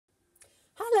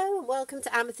and welcome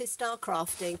to Amethyst Star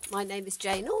Crafting. My name is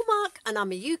Jane Allmark and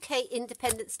I'm a UK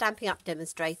independent Stampin' Up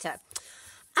demonstrator.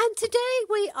 And today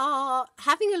we are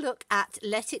having a look at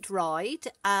Let It Ride,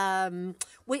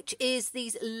 which is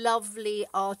these lovely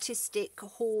artistic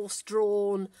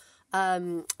horse-drawn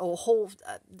drawn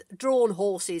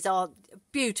horses, are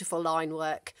beautiful line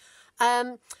work.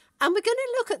 And we're going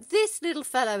to look at this little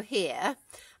fellow here,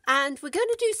 and we're going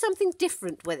to do something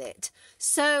different with it.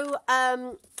 So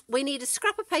we need a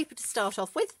scrap of paper to start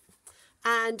off with,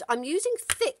 and I'm using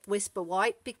thick Whisper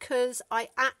White because I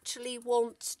actually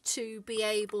want to be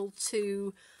able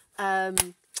to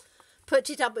put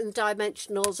it up in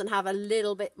dimensionals and have a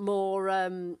little bit more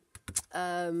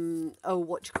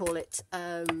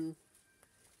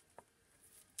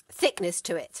thickness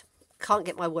to it. Can't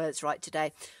get my words right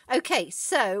today. Okay,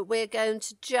 so we're going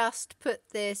to just put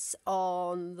this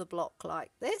on the block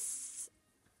like this,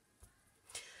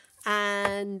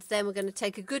 and then we're going to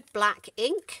take a good black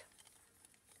ink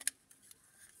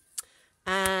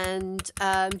and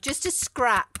just a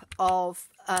scrap of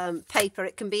paper.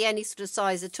 It can be any sort of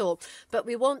size at all, but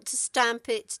we want to stamp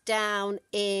it down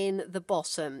in the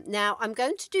bottom. Now I'm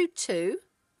going to do two,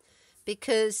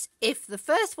 because if the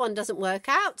first one doesn't work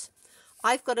out,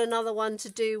 I've got another one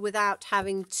to do without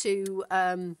having to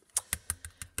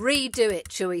redo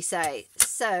it, shall we say.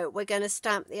 So we're going to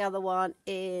stamp the other one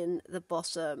in the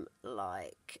bottom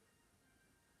like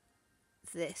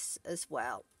this as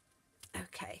well.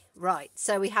 Okay, right,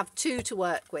 so we have two to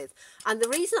work with. And the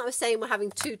reason I was saying we're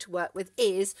having two to work with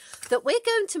is that we're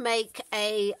going to make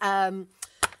a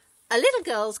little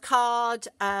girl's card,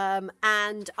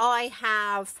 and I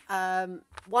have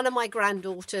one of my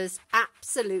granddaughters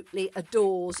absolutely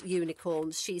adores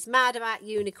unicorns. She's mad about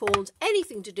unicorns,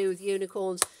 anything to do with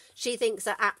unicorns she thinks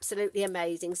are absolutely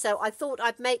amazing. So I thought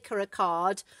I'd make her a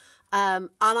card, and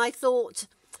I thought,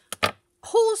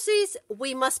 horses,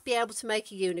 we must be able to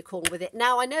make a unicorn with it.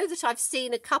 Now I know that I've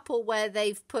seen a couple where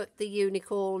they've put the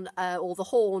unicorn or the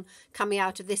horn coming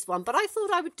out of this one, but I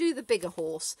thought I would do the bigger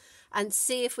horse and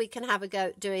see if we can have a go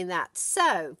at doing that.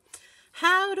 So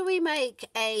how do we make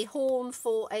a horn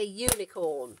for a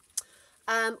unicorn?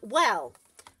 Well,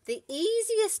 the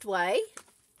easiest way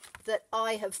that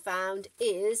I have found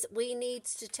is we need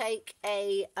to take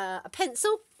a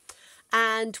pencil,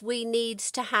 and we need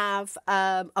to have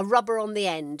a rubber on the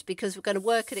end, because we're going to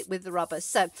work at it with the rubber.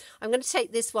 So I'm going to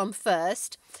take this one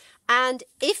first, and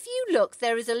if you look,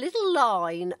 there is a little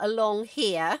line along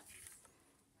here,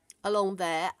 along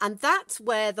there, and that's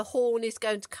where the horn is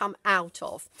going to come out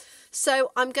of.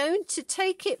 So I'm going to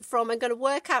take it from, I'm going to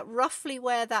work out roughly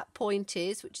where that point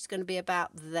is, which is going to be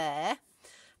about there,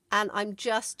 and I'm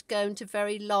just going to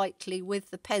very lightly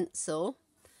with the pencil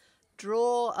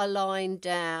draw a line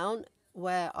down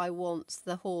where I want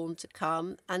the horn to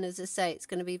come. And as I say, it's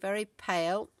going to be very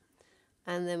pale,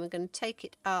 and then we're going to take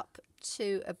it up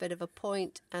to a bit of a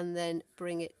point and then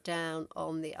bring it down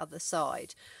on the other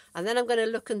side. And then I'm going to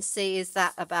look and see, is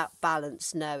that about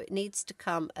balanced? No, it needs to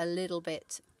come a little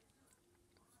bit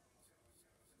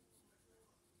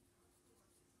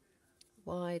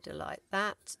wider like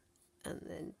that, and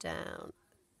then down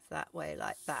that way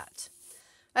like that.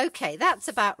 Okay, that's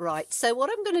about right. So what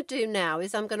I'm going to do now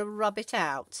is I'm going to rub it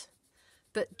out,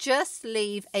 but just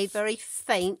leave a very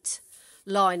faint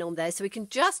line on there so we can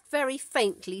just very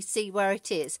faintly see where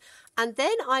it is. And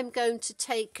then I'm going to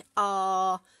take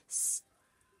our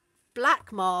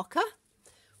black marker,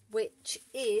 which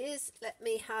is, let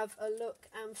me have a look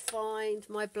and find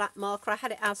my black marker. I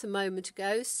had it out a moment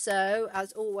ago, so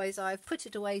as always I've put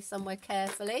it away somewhere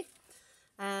carefully.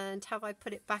 And have I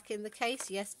put it back in the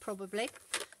case? Yes, probably.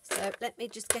 So let me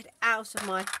just get it out of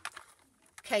my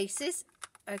cases.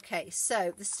 Okay,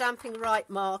 so the Stampin' Right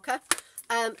marker.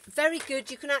 Very good.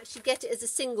 You can actually get it as a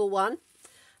single one.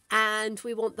 And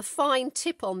we want the fine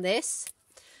tip on this.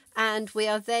 And we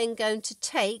are then going to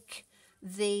take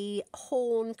the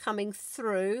horn coming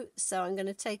through. So I'm going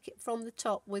to take it from the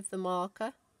top with the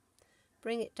marker.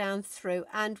 Bring it down through.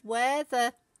 And where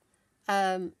the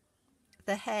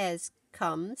hairs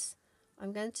comes,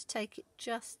 I'm going to take it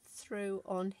just through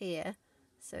on here,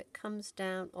 so it comes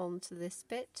down onto this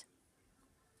bit.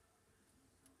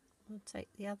 I'll take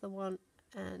the other one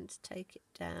and take it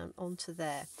down onto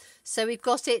there. So we've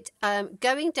got it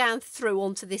going down through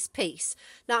onto this piece.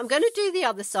 Now I'm going to do the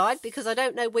other side because I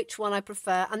don't know which one I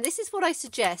prefer, and this is what I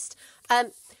suggest.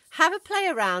 Have a play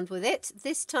around with it.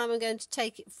 This time I'm going to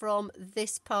take it from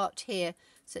this part here,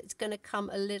 so it's going to come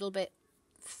a little bit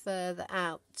further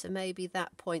out to maybe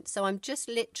that point. So I'm just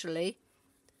literally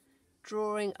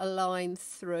drawing a line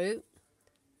through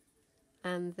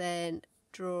and then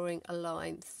drawing a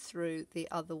line through the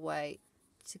other way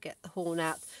to get the horn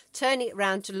out. Turning it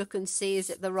around to look and see, is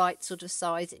it the right sort of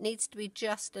size? It needs to be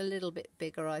just a little bit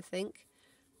bigger, I think.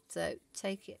 So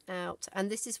take it out. And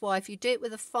this is why if you do it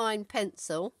with a fine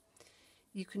pencil,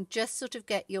 you can just sort of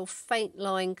get your faint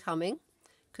line coming.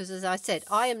 Because as I said,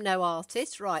 I am no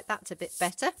artist. Right, that's a bit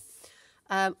better.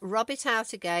 Rub it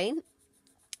out again.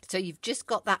 So you've just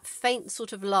got that faint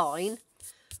sort of line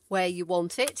where you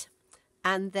want it.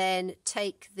 And then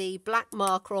take the black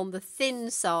marker on the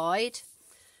thin side,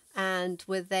 and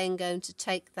we're then going to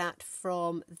take that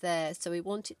from there. So we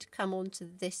want it to come onto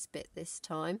this bit this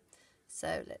time.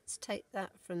 So let's take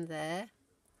that from there,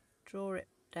 draw it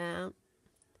down,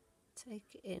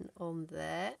 take it in on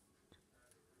there,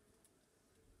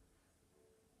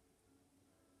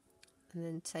 and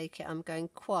then take it, I'm going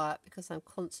quiet because I'm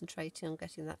concentrating on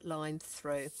getting that line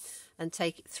through, and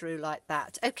take it through like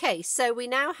that. Okay, so we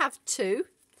now have two,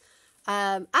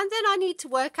 and then I need to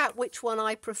work out which one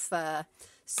I prefer.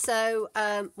 So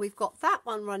we've got that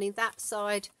one running that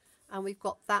side, and we've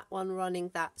got that one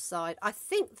running that side. I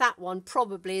think that one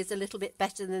probably is a little bit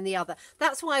better than the other.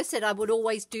 That's why I said I would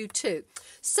always do two.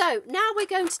 So now we're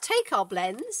going to take our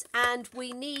blends, and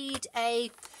we need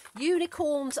a...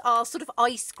 Unicorns are sort of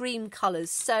ice cream colours,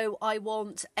 so I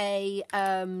want a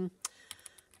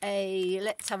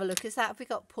let's have a look. Is that, have we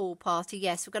got pool party?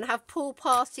 Yes, we're going to have pool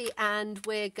party, and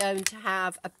we're going to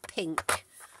have a pink.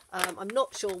 I'm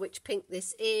not sure which pink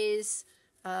this is.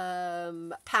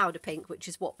 Powder pink, which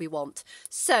is what we want.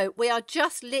 So we are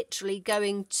just literally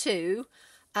going to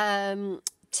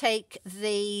take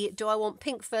the, do I want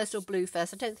pink first or blue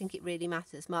first? I don't think it really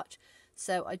matters much.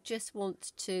 So I just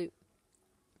want to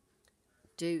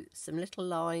do some little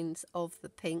lines of the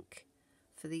pink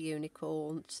for the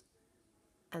unicorns,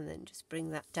 and then just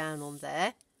bring that down on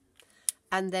there.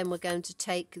 And then we're going to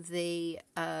take the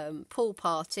pool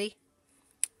party,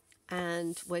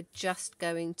 and we're just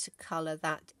going to colour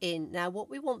that in. Now what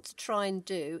we want to try and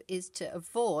do is to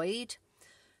avoid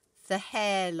the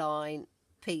hairline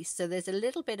piece. So there's a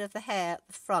little bit of the hair at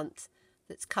the front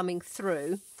that's coming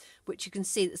through, which you can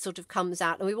see that sort of comes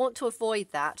out, and we want to avoid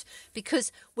that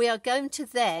because we are going to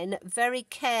then very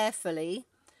carefully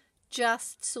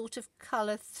just sort of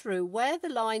colour through where the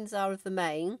lines are of the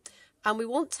mane, and we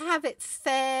want to have it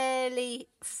fairly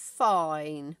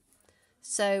fine.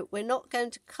 So we're not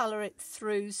going to colour it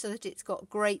through so that it's got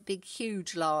great big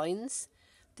huge lines,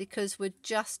 because we're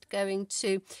just going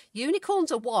to,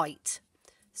 unicorns are white,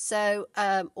 so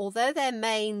although their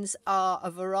manes are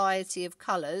a variety of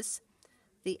colours,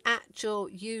 the actual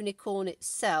unicorn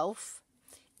itself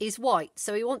is white,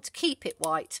 so we want to keep it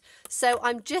white. So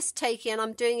I'm just taking, and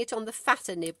I'm doing it on the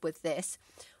fatter nib with this,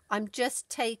 I'm just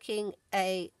taking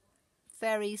a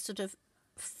very sort of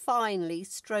finely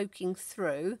stroking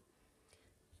through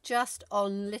just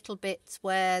on little bits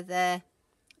where the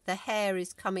hair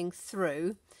is coming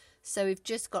through. So we've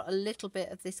just got a little bit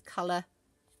of this colour,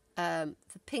 the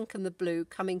pink and the blue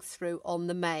coming through on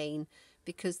the mane,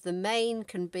 because the mane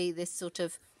can be this sort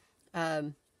of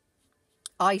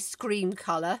ice cream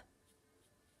colour.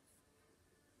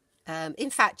 In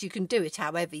fact, you can do it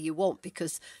however you want,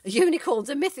 because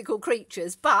unicorns are mythical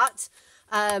creatures, but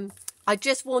I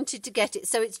just wanted to get it.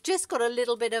 So it's just got a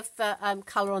little bit of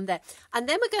colour on there. And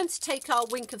then we're going to take our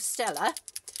Wink of Stella,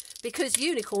 because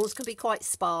unicorns can be quite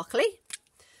sparkly.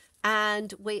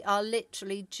 And we are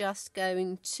literally just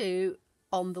going to,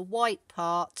 on the white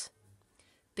part,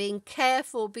 being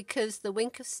careful because the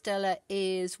Wink of Stella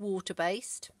is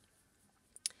water-based.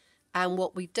 And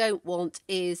what we don't want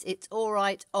is, it's all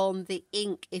right on the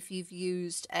ink if you've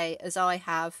used a, as I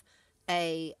have,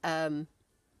 a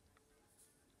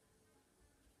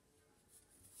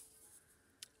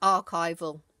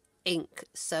archival ink,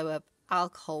 so a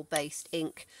alcohol-based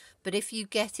ink. But if you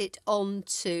get it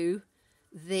onto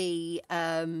the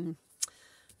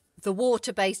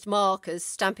water-based markers,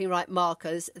 Stampin' Right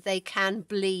markers, they can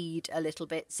bleed a little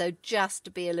bit, so just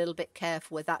to be a little bit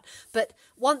careful with that. But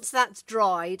once that's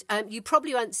dried, you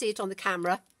probably won't see it on the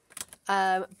camera,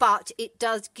 but it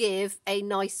does give a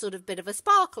nice sort of bit of a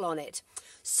sparkle on it.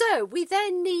 So we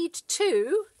then need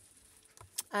two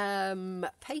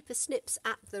paper snips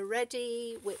at the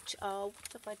ready, which are,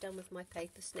 what have I done with my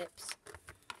paper snips?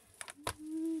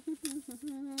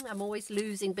 I'm always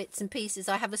losing bits and pieces.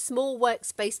 I have a small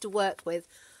workspace to work with,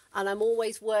 and I'm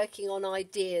always working on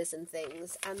ideas and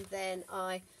things, and then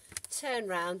I turn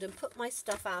round and put my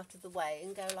stuff out of the way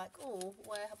and go like, oh,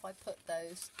 where have I put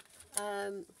those?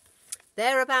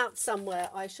 They're about somewhere.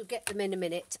 I shall get them in a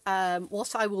minute.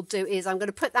 What I will do is I'm going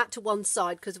to put that to one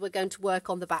side because we're going to work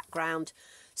on the background.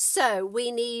 So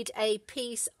we need a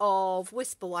piece of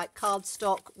Whisper White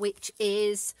cardstock, which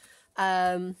is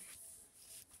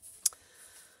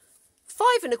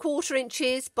 5¼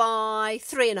 inches by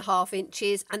 3½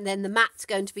 inches, and then the mat's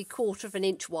going to be 1/4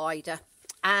 inch wider.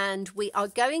 And we are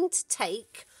going to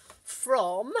take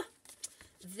from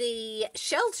the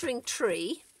sheltering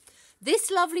tree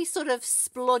this lovely sort of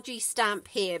splodgy stamp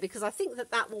here, because I think that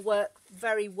that will work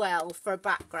very well for a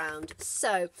background.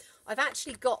 So I've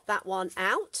actually got that one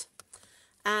out,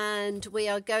 and we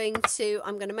are going to,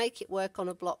 I'm going to make it work on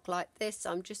a block like this.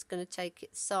 I'm just going to take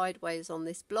it sideways on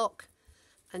this block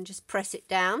and just press it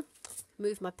down.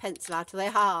 Move my pencil out of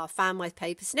there. Found my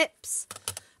paper snips.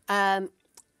 And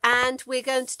we're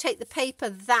going to take the paper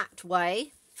that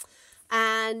way,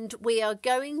 and we are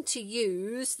going to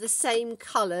use the same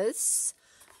colours.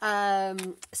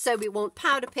 So we want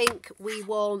powder pink, we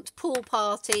want pool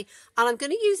party, and I'm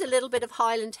going to use a little bit of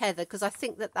Highland Heather because I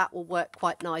think that that will work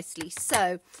quite nicely.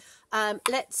 So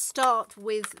let's start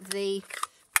with the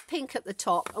pink at the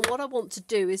top, and what I want to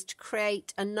do is to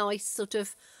create a nice sort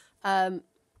of fairly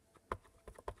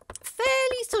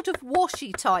sort of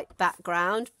washy type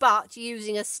background, but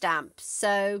using a stamp.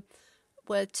 So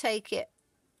we'll take it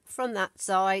from that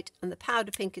side, and the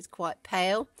powder pink is quite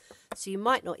pale, so you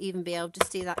might not even be able to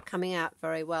see that coming out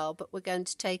very well, but we're going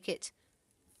to take it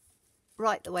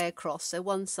right the way across, so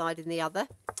one side and the other.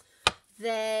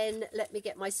 Then let me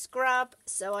get my scrub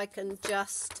so I can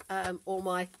just or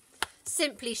my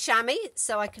Simply chamois,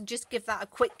 so I can just give that a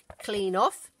quick clean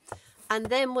off. And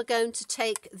then we're going to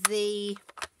take the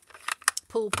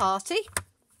pool party,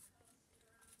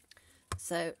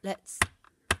 so let's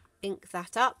ink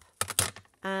that up.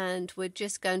 And we're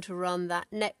just going to run that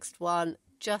next one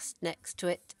just next to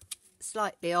it,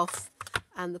 slightly off.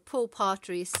 And the pool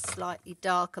party is slightly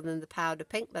darker than the powder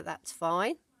pink, but that's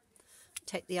fine.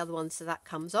 Take the other one so that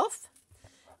comes off.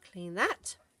 Clean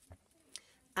that.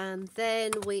 And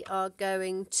then we are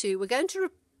going to,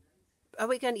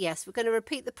 yes, we're going to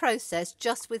repeat the process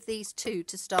just with these two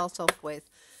to start off with.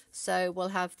 So we'll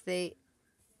have the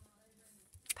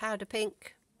powder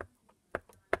pink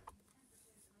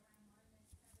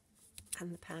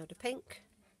and the powder pink,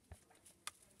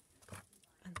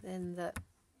 and then the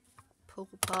pool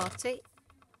party.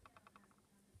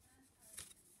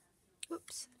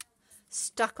 Oops,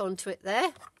 stuck onto it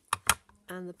there,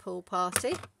 and the pool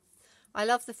party. I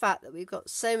love the fact that we've got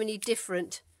so many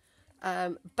different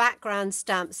background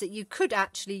stamps that you could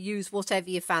actually use whatever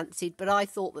you fancied, but I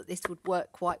thought that this would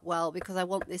work quite well because I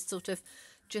want this sort of,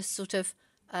 just sort of,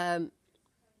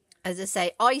 as I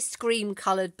say, ice cream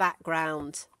coloured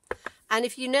background. And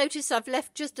if you notice, I've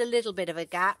left just a little bit of a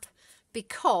gap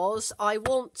because I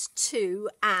want to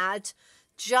add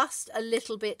just a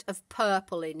little bit of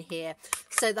purple in here.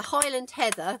 So the Highland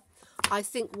Heather, I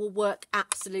think, will work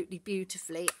absolutely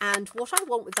beautifully. And what I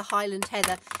want with the Highland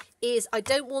Heather is I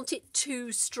don't want it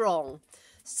too strong.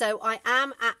 So I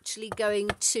am actually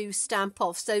going to stamp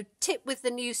off. So tip with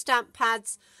the new stamp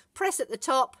pads, press at the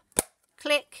top,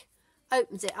 click,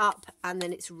 opens it up, and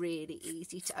then it's really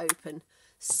easy to open.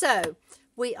 So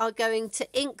we are going to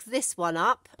ink this one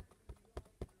up,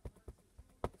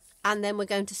 and then we're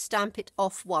going to stamp it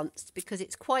off once because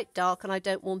it's quite dark and I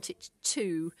don't want it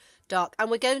too dark. And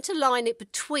we're going to line it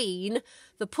between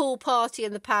the pool party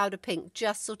and the powder pink,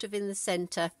 just sort of in the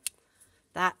centre.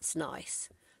 That's nice.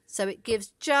 So it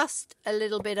gives just a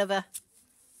little bit of a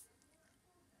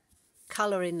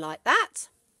colour in like that.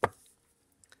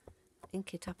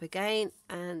 Ink it up again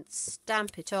and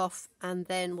stamp it off, and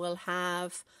then we'll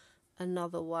have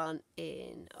another one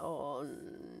in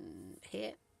on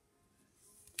here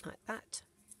like that,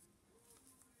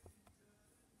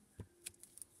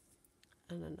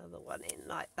 and another one in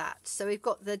like that. So we've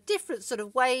got the different sort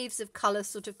of waves of colour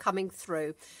sort of coming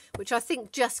through, which I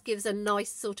think just gives a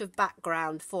nice sort of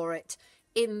background for it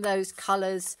in those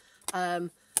colours that,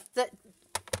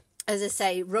 as I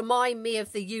say, remind me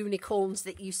of the unicorns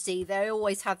that you see. They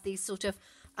always have these sort of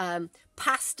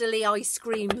pastel-y ice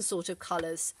cream sort of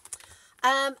colours.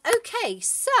 Okay,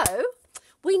 so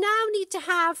we now need to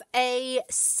have a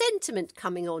sentiment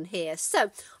coming on here.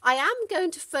 So I am going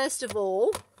to, first of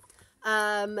all,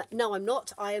 no, I'm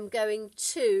not. I am going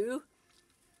to,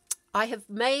 I have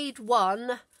made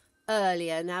one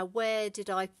earlier. Now, where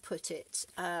did I put it?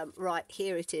 Right,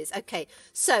 here it is. Okay,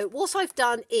 so what I've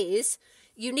done is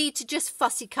you need to just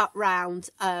fussy cut round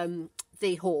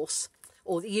the horse,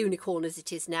 or the unicorn as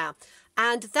it is now.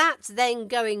 And that's then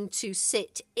going to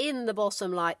sit in the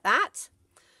bottom like that.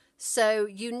 So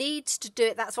you need to do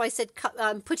it, that's why I said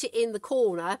put it in the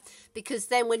corner, because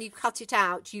then when you cut it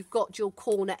out, you've got your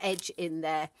corner edge in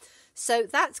there. So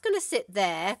that's going to sit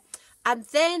there. And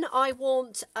then I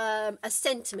want a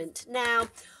sentiment. Now,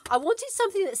 I wanted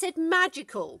something that said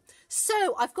magical.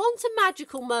 So I've gone to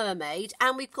Magical Mermaid,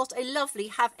 and we've got a lovely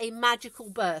Have a Magical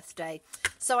Birthday.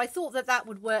 So I thought that that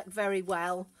would work very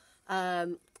well,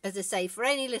 as I say, for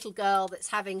any little girl that's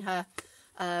having her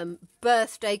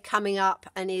birthday coming up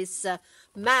and is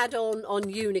mad on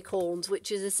unicorns,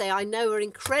 which, as I say, I know are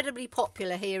incredibly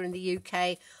popular here in the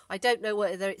UK. I don't know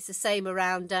whether it's the same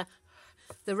around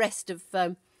the rest of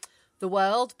the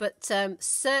world, but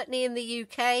certainly in the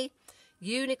UK,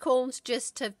 unicorns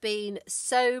just have been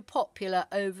so popular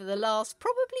over the last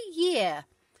probably year.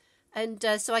 And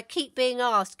so I keep being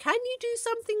asked, can you do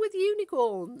something with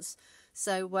unicorns?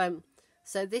 So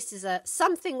so this is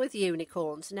something with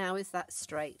unicorns. Now, is that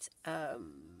straight?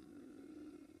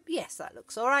 Yes, that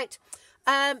looks all right.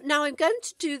 Now I'm going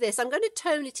to do this. I'm going to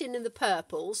tone it in the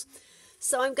purples.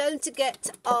 So I'm going to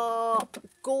get our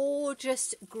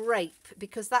gorgeous grape,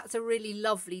 because that's a really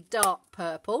lovely dark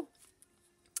purple.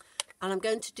 And I'm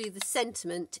going to do the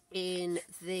sentiment in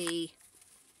the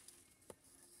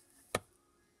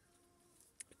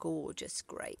gorgeous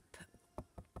grape.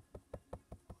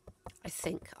 I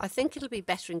think it'll be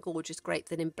better in gorgeous grape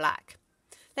than in black.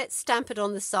 Let's stamp it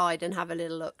on the side and have a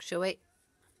little look, shall we?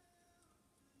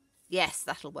 Yes,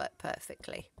 that'll work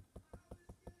perfectly.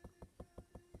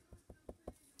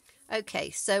 Okay,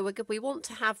 so we want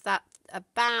to have that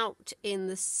about in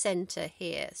the centre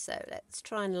here. So let's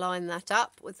try and line that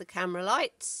up with the camera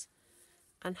lights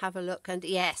and have a look. And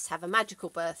yes, have a magical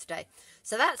birthday.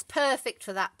 So that's perfect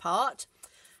for that part.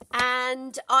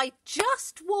 And I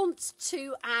just want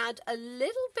to add a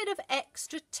little bit of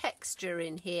extra texture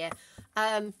in here.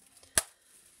 I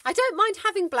don't mind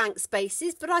having blank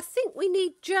spaces, but I think we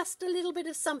need just a little bit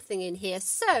of something in here.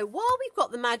 So while we've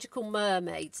got the Magical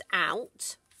Mermaids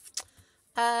out,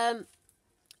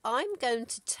 I'm going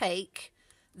to take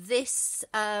this,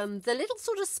 the little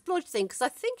sort of splodge thing, because I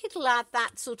think it'll add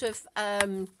that sort of,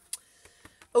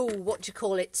 what do you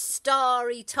call it,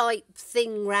 starry type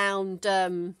thing round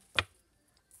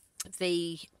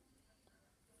the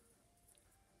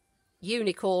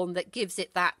unicorn that gives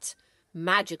it that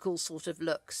magical sort of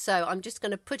look. So I'm just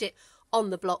going to put it on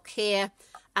the block here,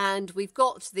 and we've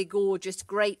got the gorgeous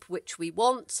grape which we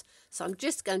want. So I'm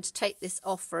just going to take this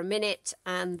off for a minute,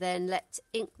 and then let's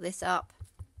ink this up,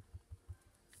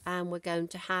 and we're going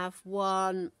to have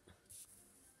one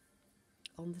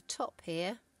on the top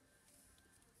here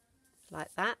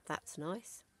like that. That's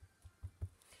nice.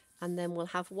 And then we'll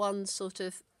have one sort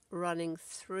of running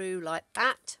through like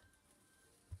that,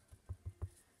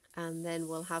 and then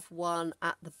we'll have one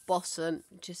at the bottom,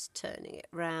 just turning it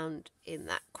round in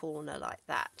that corner like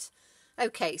that.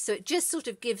 Okay, so it just sort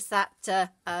of gives that a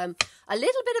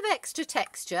little bit of extra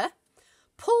texture,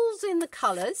 pulls in the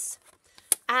colours,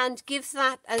 and gives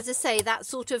that, as I say, that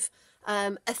sort of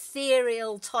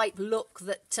ethereal type look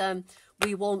that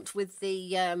we want with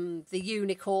the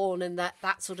unicorn, and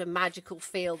that sort of magical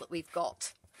feel that we've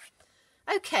got.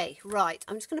 Okay, right,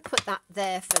 I'm just going to put that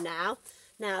there for now.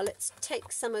 Now let's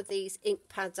take some of these ink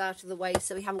pads out of the way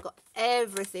so we haven't got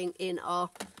everything in our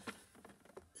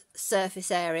surface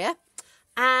area.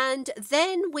 And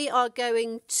then we are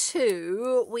going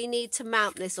to, we need to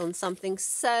mount this on something.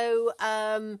 So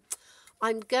I'm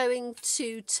going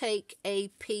to take a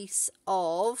piece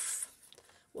of,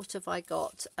 what have I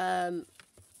got? I've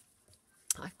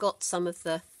got some of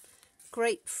the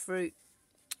grapefruit,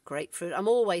 I'm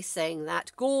always saying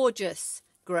that, gorgeous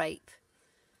grape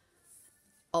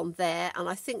on there, and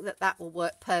I think that that will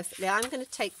work perfectly. I'm going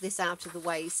to take this out of the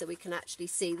way so we can actually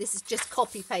see. This is just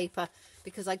copy paper,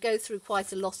 because I go through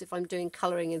quite a lot if I'm doing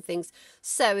colouring and things.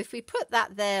 So if we put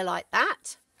that there like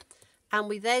that, and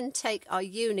we then take our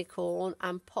unicorn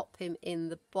and pop him in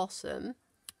the bottom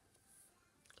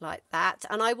like that,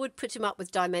 and I would put him up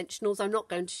with dimensionals. I'm not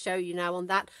going to show you now on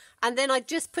that. And then I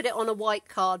just put it on a white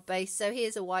card base. So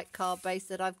here's a white card base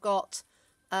that I've got,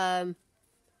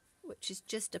 which is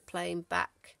just a plain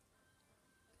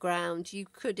background. You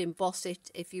could emboss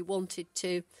it if you wanted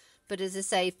to, but as I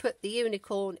say, put the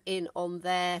unicorn in on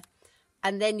there,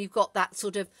 and then you've got that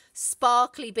sort of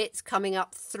sparkly bits coming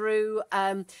up through.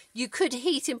 You could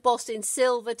heat emboss in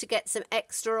silver to get some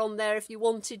extra on there if you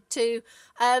wanted to.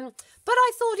 But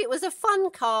I thought it was a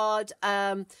fun card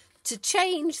to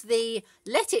change the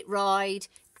Let It Ride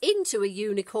into a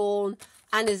unicorn.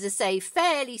 And as I say,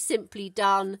 fairly simply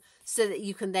done, so that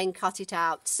you can then cut it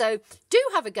out. So do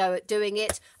have a go at doing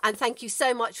it. And thank you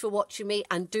so much for watching me,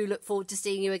 and do look forward to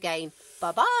seeing you again.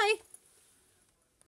 Bye-bye.